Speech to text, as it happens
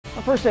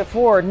Well, first at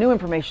 4, new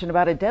information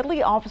about a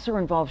deadly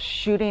officer-involved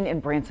shooting in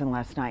Branson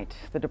last night.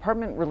 The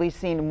department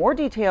releasing more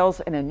details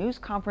in a news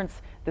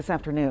conference this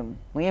afternoon.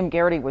 Liam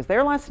Garrity was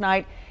there last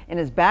night and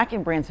is back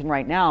in Branson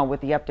right now with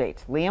the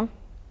update. Liam?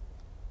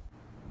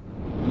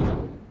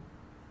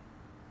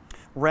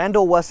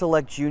 Randall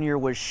Wesolek Jr.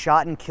 was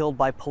shot and killed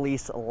by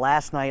police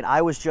last night.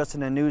 I was just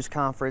in a news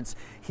conference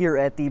here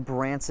at the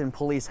Branson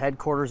Police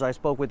Headquarters. I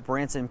spoke with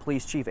Branson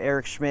Police Chief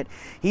Eric Schmidt.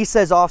 He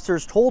says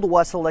officers told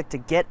Wesolek to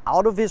get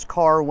out of his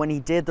car. When he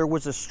did, there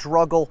was a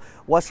struggle.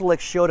 Wesolek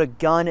showed a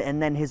gun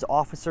and then his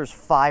officers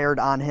fired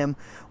on him.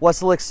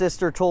 Wesolek's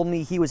sister told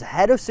me he was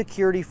head of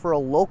security for a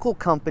local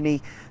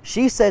company.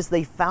 She says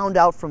they found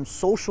out from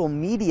social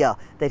media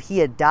that he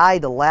had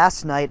died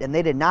last night and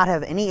they did not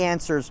have any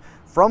answers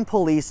from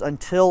police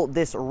until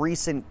this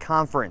recent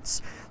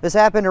conference. This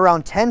happened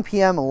around 10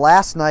 p.m.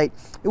 last night.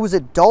 It was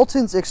at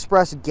Dalton's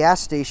Express gas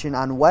station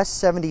on West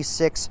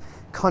 76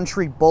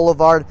 Country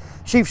Boulevard.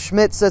 Chief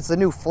Schmidt says the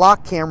new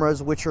flock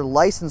cameras, which are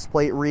license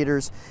plate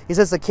readers, he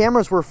says the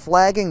cameras were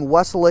flagging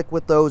Wesolek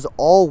with those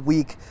all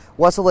week.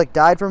 Wesolek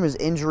died from his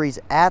injuries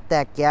at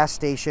that gas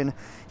station.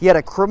 He had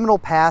a criminal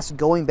past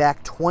going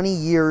back 20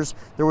 years.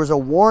 There was a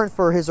warrant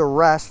for his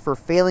arrest for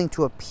failing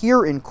to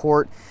appear in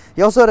court.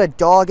 He also had a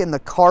dog in the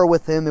car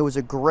with him. It was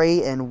a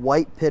gray and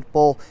white pit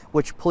bull,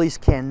 which police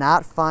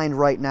cannot find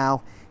right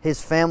now.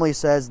 His family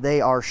says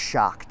they are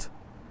shocked.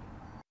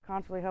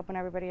 Constantly helping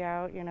everybody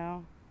out, you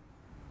know.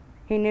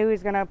 He knew he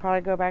was going to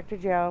probably go back to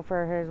jail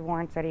for his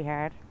warrants that he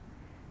had.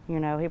 You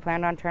know, he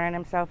planned on turning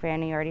himself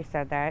in. He already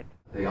said that.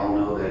 They all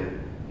know that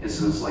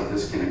incidents like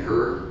this can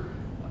occur,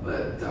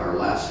 but our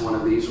last one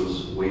of these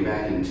was way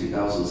back in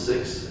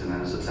 2006, and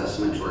that is a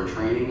testament to our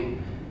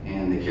training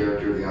and the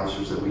character of the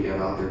officers that we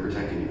have out there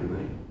protecting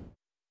everybody.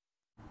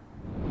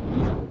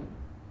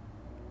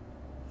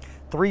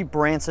 3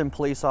 Branson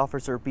police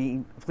officers are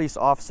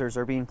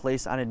being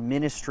placed on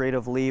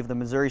administrative leave. The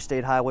Missouri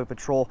State Highway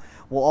Patrol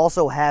will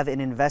also have an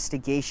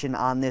investigation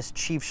on this.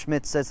 Chief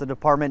Schmidt says the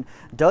department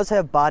does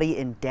have body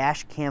and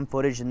dash cam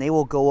footage, and they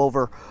will go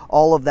over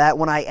all of that.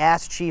 When I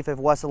asked Chief if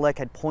Wesolek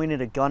had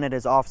pointed a gun at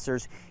his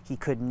officers, he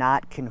could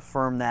not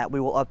confirm that. We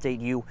will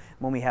update you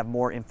when we have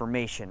more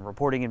information.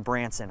 Reporting in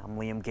Branson, I'm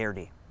Liam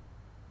Garrity.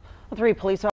 3 police